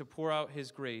chooses to pour out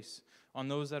his grace on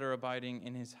those that are abiding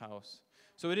in his house.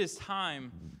 So it is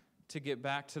time to get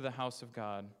back to the house of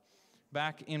God,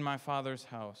 back in my Father's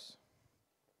house.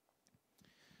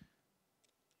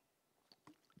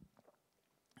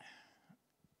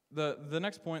 The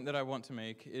next point that I want to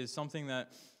make is something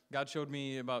that God showed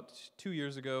me about 2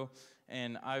 years ago,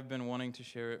 and I've been wanting to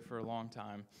share it for a long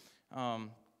time.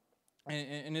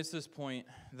 And it's this point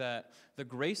that the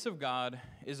grace of God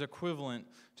is equivalent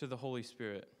to the Holy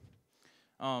Spirit.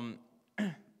 I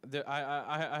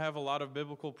have a lot of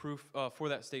biblical proof for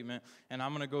that statement, and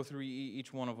I'm going to go through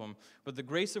each one of them. But the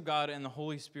grace of God and the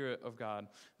Holy Spirit of God,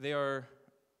 they are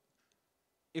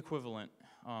equivalent.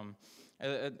 I'm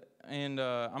going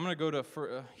to go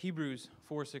to Hebrews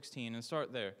 4:16 and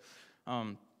start there.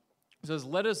 It says,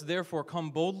 "Let us therefore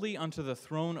come boldly unto the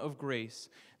throne of grace,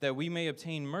 that we may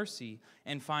obtain mercy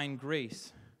and find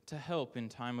grace to help in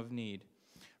time of need."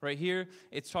 Right here,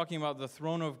 it's talking about the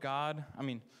throne of God.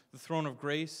 The throne of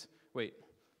grace. Wait,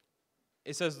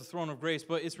 it says the throne of grace,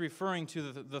 but it's referring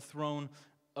to the throne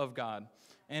of God.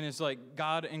 And it's like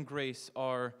God and grace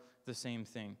are the same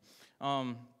thing.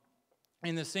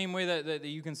 In the same way that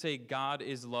you can say God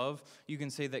is love, you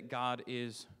can say that God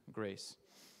is grace.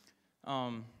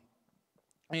 So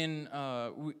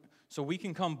we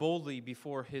can come boldly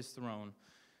before his throne.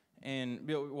 And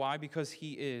why? Because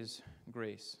he is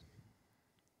grace.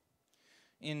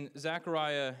 In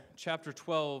Zechariah chapter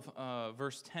 12,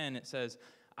 verse 10, it says,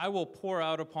 "I will pour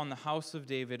out upon the house of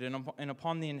David and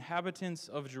upon the inhabitants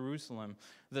of Jerusalem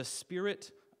the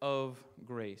spirit of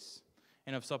grace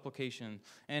and of supplication.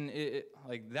 And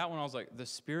like that one, I was like, the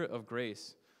Spirit of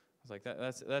grace. I was like,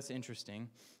 that's interesting.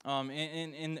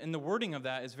 And the wording of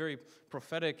that is very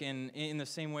prophetic, and in the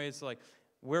same way, it's like,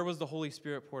 where was the Holy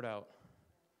Spirit poured out?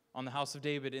 On the house of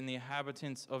David and the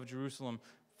inhabitants of Jerusalem.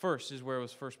 First is where it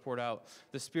was first poured out.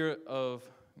 The Spirit of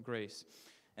grace.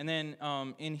 And then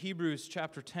in Hebrews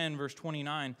chapter 10, verse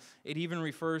 29, it even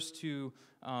refers to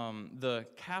the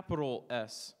capital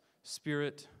S,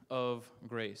 Spirit of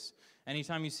grace.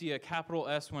 Anytime you see a capital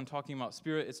S when talking about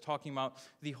Spirit, it's talking about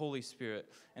the Holy Spirit.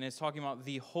 And it's talking about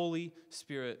the Holy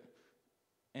Spirit,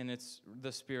 and it's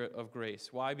the Spirit of grace.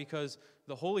 Why? Because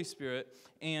the Holy Spirit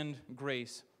and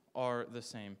grace are the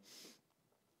same.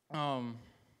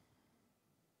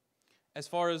 As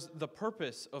far as the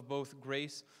purpose of both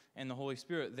grace and the Holy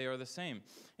Spirit, they are the same.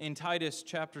 In Titus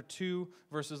chapter 2,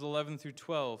 verses 11 through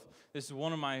 12, this is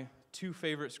one of my two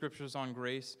favorite scriptures on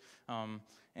grace,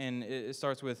 and it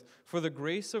starts with, "For the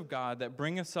grace of God that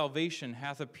bringeth salvation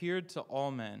hath appeared to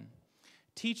all men,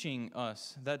 teaching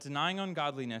us that denying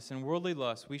ungodliness and worldly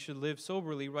lust, we should live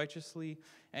soberly, righteously,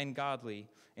 and godly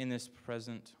in this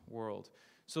present world."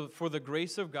 So for the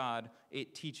grace of God,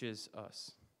 it teaches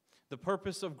us. The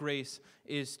purpose of grace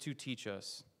is to teach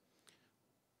us.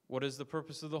 What is the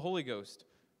purpose of the Holy Ghost?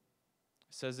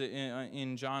 It says it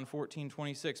in John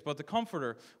 14:26. "But the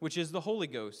Comforter, which is the Holy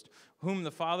Ghost, whom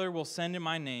the Father will send in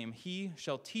my name, he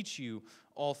shall teach you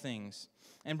all things,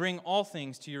 and bring all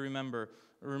things to your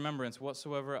remembrance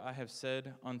whatsoever I have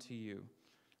said unto you."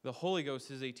 The Holy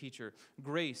Ghost is a teacher.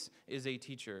 Grace is a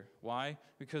teacher. Why?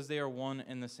 Because they are one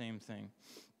and the same thing.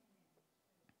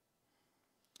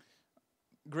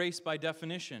 Grace, by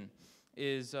definition,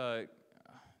 is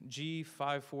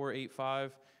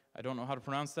G5485. I don't know how to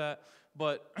pronounce that,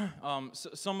 but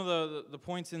some of the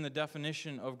points in the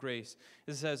definition of grace,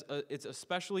 it says it's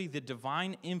especially the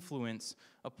divine influence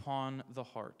upon the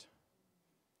heart,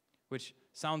 which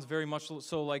sounds very much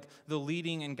so like the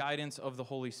leading and guidance of the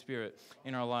Holy Spirit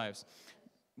in our lives.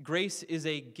 Grace is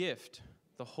a gift.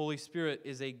 The Holy Spirit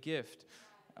is a gift.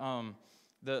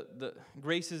 The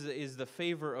grace is the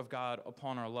favor of God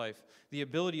upon our life, the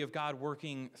ability of God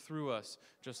working through us,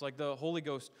 just like the Holy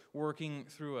Ghost working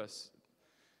through us.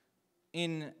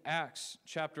 In Acts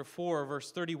chapter 4,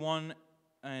 verse 31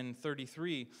 and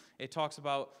 33, it talks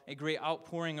about a great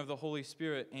outpouring of the Holy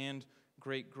Spirit, and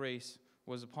great grace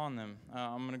was upon them.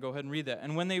 I'm going to go ahead and read that.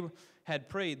 "And when they had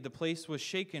prayed, the place was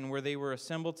shaken where they were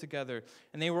assembled together,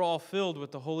 and they were all filled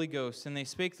with the Holy Ghost, and they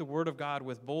spake the word of God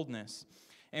with boldness.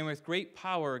 And with great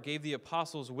power gave the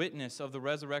apostles witness of the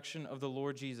resurrection of the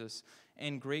Lord Jesus,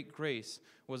 and great grace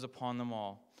was upon them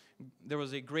all." There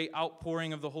was a great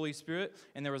outpouring of the Holy Spirit,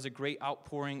 and there was a great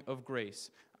outpouring of grace.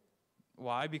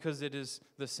 Why? Because it is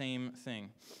the same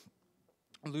thing.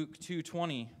 Luke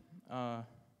 2:20. I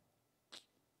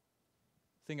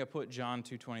think I put John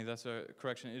 2:20. That's a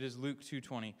correction. It is Luke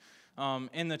 2:20.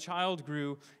 "And the child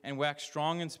grew and waxed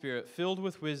strong in spirit, filled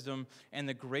with wisdom, and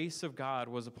the grace of God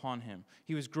was upon him."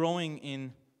 He was growing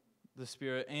in the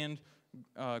Spirit, and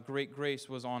great grace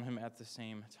was on him at the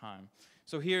same time.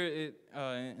 So here,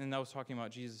 and that was talking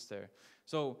about Jesus there.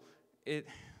 So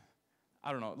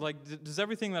I don't know, like, does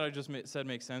everything that I just said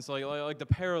make sense? Like the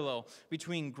parallel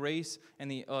between grace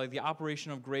and the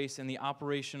operation of grace and the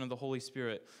operation of the Holy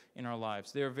Spirit in our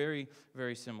lives. They are very,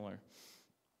 very similar.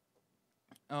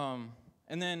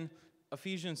 And then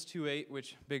Ephesians 2:8,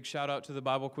 which big shout out to the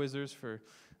Bible quizzers for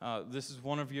this is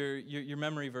one of your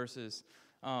memory verses,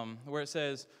 where it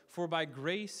says, "For by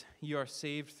grace you are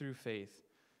saved through faith."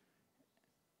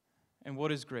 And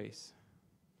what is grace?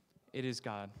 It is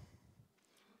God.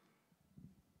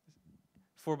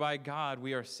 For by God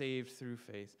we are saved through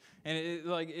faith. And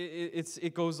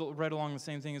it goes right along the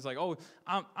same thing. It's like, oh,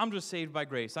 I'm just saved by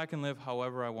grace. I can live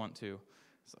however I want to.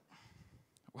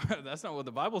 That's not what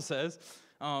the Bible says.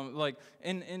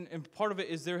 And part of it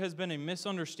is there has been a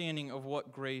misunderstanding of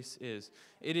what grace is.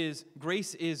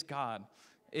 Grace is God.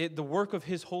 The work of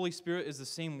His Holy Spirit is the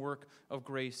same work of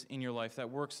grace in your life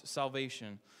that works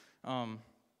salvation. And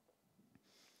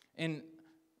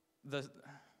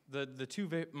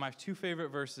my two favorite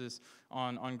verses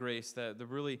on grace that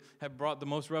really have brought the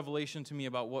most revelation to me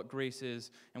about what grace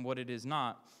is and what it is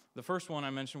not. The first one I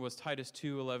mentioned was Titus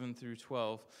 2:11 through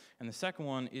 12, and the second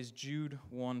one is Jude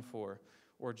 1:4,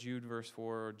 or Jude verse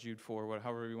 4, or Jude 4,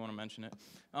 however you want to mention it.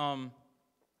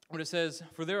 What it says,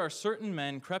 "For there are certain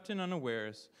men crept in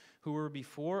unawares, who were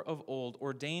before of old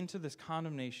ordained to this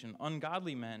condemnation,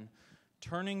 ungodly men,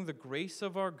 turning the grace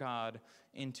of our God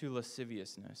into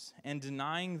lasciviousness, and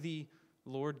denying the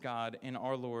Lord God and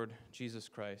our Lord Jesus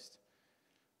Christ."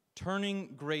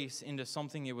 turning grace into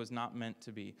something it was not meant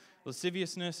to be.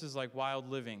 Lasciviousness is like wild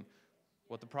living,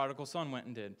 what the prodigal son went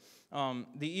and did.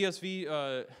 The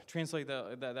ESV translate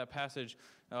that passage,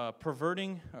 to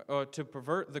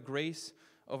pervert the grace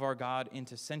of our God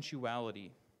into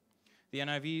sensuality. The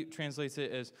NIV translates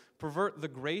it as pervert the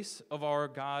grace of our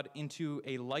God into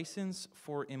a license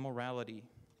for immorality.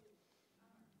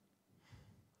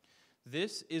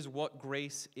 This is what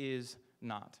grace is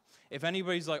not. If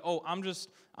anybody's like, oh, I'm just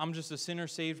a sinner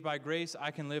saved by grace,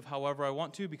 I can live however I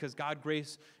want to because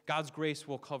God's grace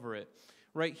will cover it.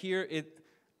 Right here,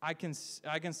 I can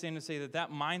stand to say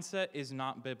that mindset is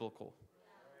not biblical.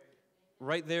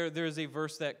 Right there's a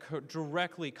verse that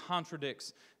directly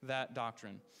contradicts that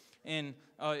doctrine. And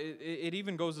it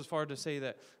even goes as far to say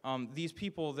that these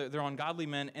people, they're ungodly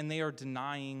men, and they are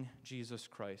denying Jesus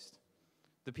Christ.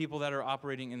 The people that are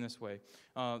operating in this way,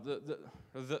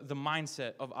 the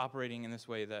mindset of operating in this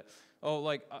way that,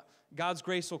 God's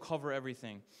grace will cover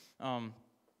everything.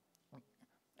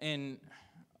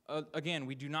 Again,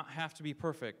 we do not have to be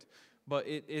perfect, but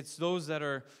it's those that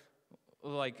are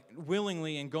like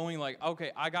willingly and going like,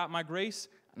 okay, I got my grace,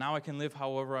 now I can live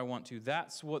however I want to.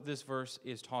 That's what this verse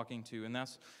is talking to, and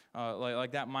that's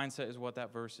like that mindset is what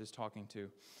that verse is talking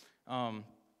to.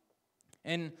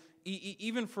 And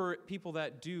even for people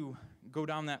that do go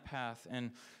down that path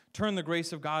and turn the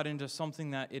grace of God into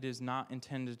something that it is not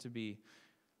intended to be,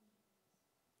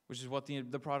 which is what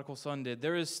the prodigal son did,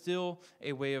 there is still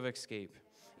a way of escape.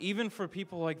 Even for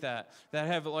people like that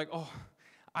have like, oh,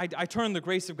 I turned the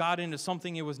grace of God into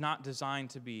something it was not designed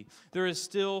to be. There is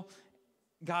still,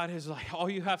 God is like, all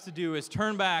you have to do is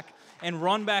turn back and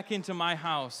run back into my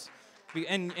house,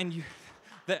 and you,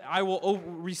 that I will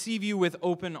receive you with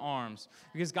open arms,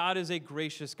 because God is a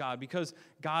gracious God, because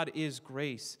God is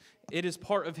grace. It is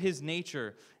part of his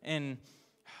nature, and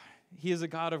he is a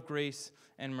God of grace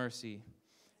and mercy.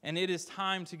 And it is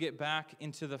time to get back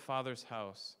into the Father's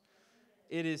house.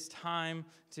 It is time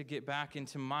to get back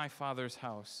into my Father's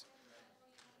house.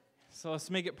 So let's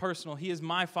make it personal. He is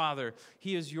my Father.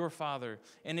 He is your Father.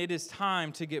 And it is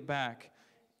time to get back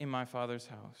in my Father's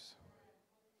house.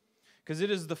 Because it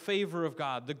is the favor of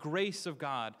God, the grace of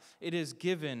God. It is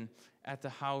given at the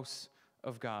house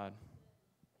of God.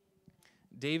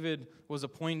 David was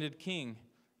appointed king,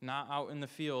 not out in the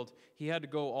field. He had to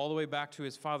go all the way back to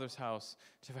his father's house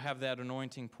to have that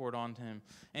anointing poured on him.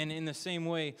 And in the same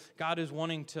way, God is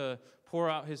wanting to pour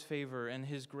out his favor and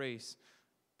his grace,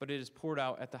 but it is poured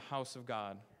out at the house of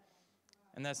God.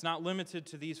 And that's not limited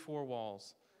to these four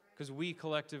walls, because we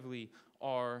collectively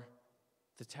are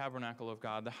the tabernacle of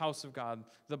God, the house of God,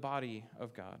 the body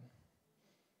of God.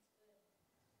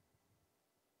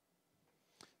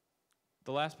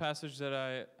 The last passage that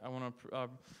I want to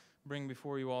bring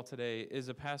before you all today is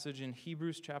a passage in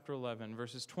Hebrews chapter 11,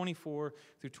 verses 24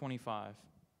 through 25.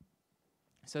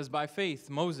 It says, by faith,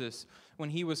 Moses,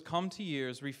 when he was come to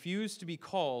years, refused to be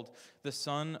called the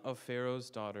son of Pharaoh's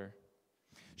daughter,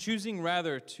 choosing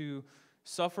rather to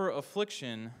suffer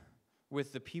affliction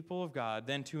with the people of God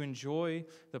than to enjoy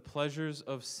the pleasures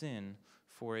of sin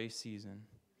for a season.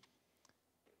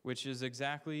 Which is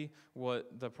exactly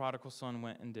what the prodigal son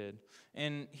went and did.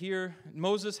 And here,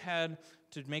 Moses had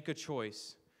to make a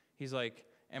choice. He's like,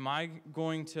 am I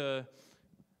going to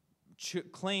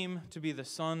claim to be the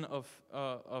son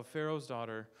of Pharaoh's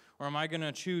daughter, or am I going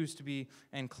to choose to be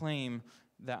and claim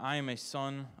that I am a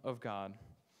son of God?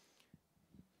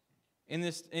 In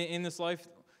this life,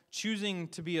 choosing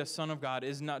to be a son of God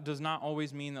does not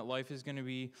always mean that life is going to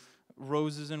be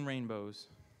roses and rainbows.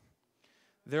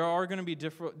 There are going to be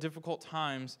difficult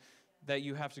times that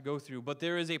you have to go through, but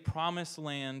there is a promised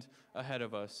land ahead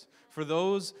of us. For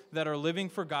those that are living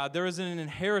for God, there is an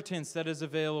inheritance that is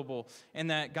available, and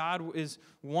that God is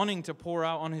wanting to pour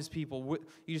out on his people.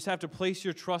 You just have to place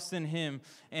your trust in him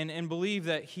and believe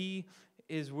that he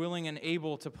is willing and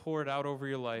able to pour it out over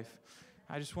your life.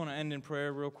 I just want to end in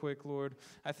prayer real quick, Lord.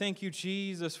 I thank you,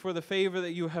 Jesus, for the favor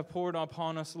that you have poured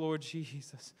upon us, Lord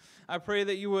Jesus. I pray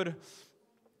that you would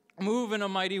move in a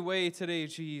mighty way today,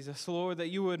 Jesus, Lord, that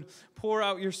you would pour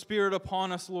out your Spirit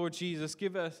upon us, Lord Jesus.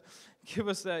 Give us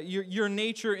that your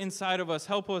nature inside of us.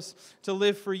 Help us to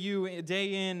live for you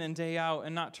day in and day out,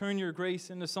 and not turn your grace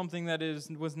into something that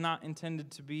was not intended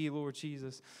to be, Lord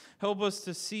Jesus. Help us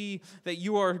to see that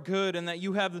you are good and that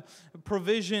you have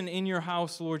provision in your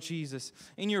house, Lord Jesus,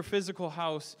 in your physical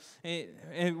house,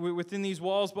 within these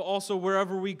walls, but also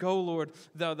wherever we go, Lord.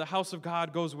 The house of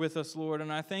God goes with us, Lord,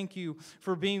 and I thank you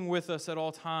for being with us at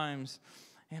all times.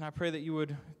 And I pray that you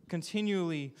would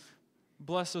continually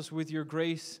bless us with your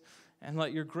grace, and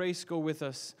let your grace go with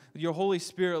us. Your Holy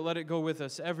Spirit, let it go with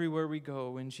us everywhere we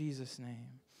go. In Jesus' name,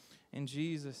 In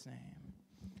Jesus' name.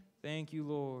 Thank you,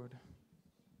 Lord.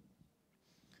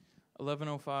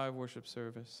 11:05 worship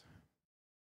service.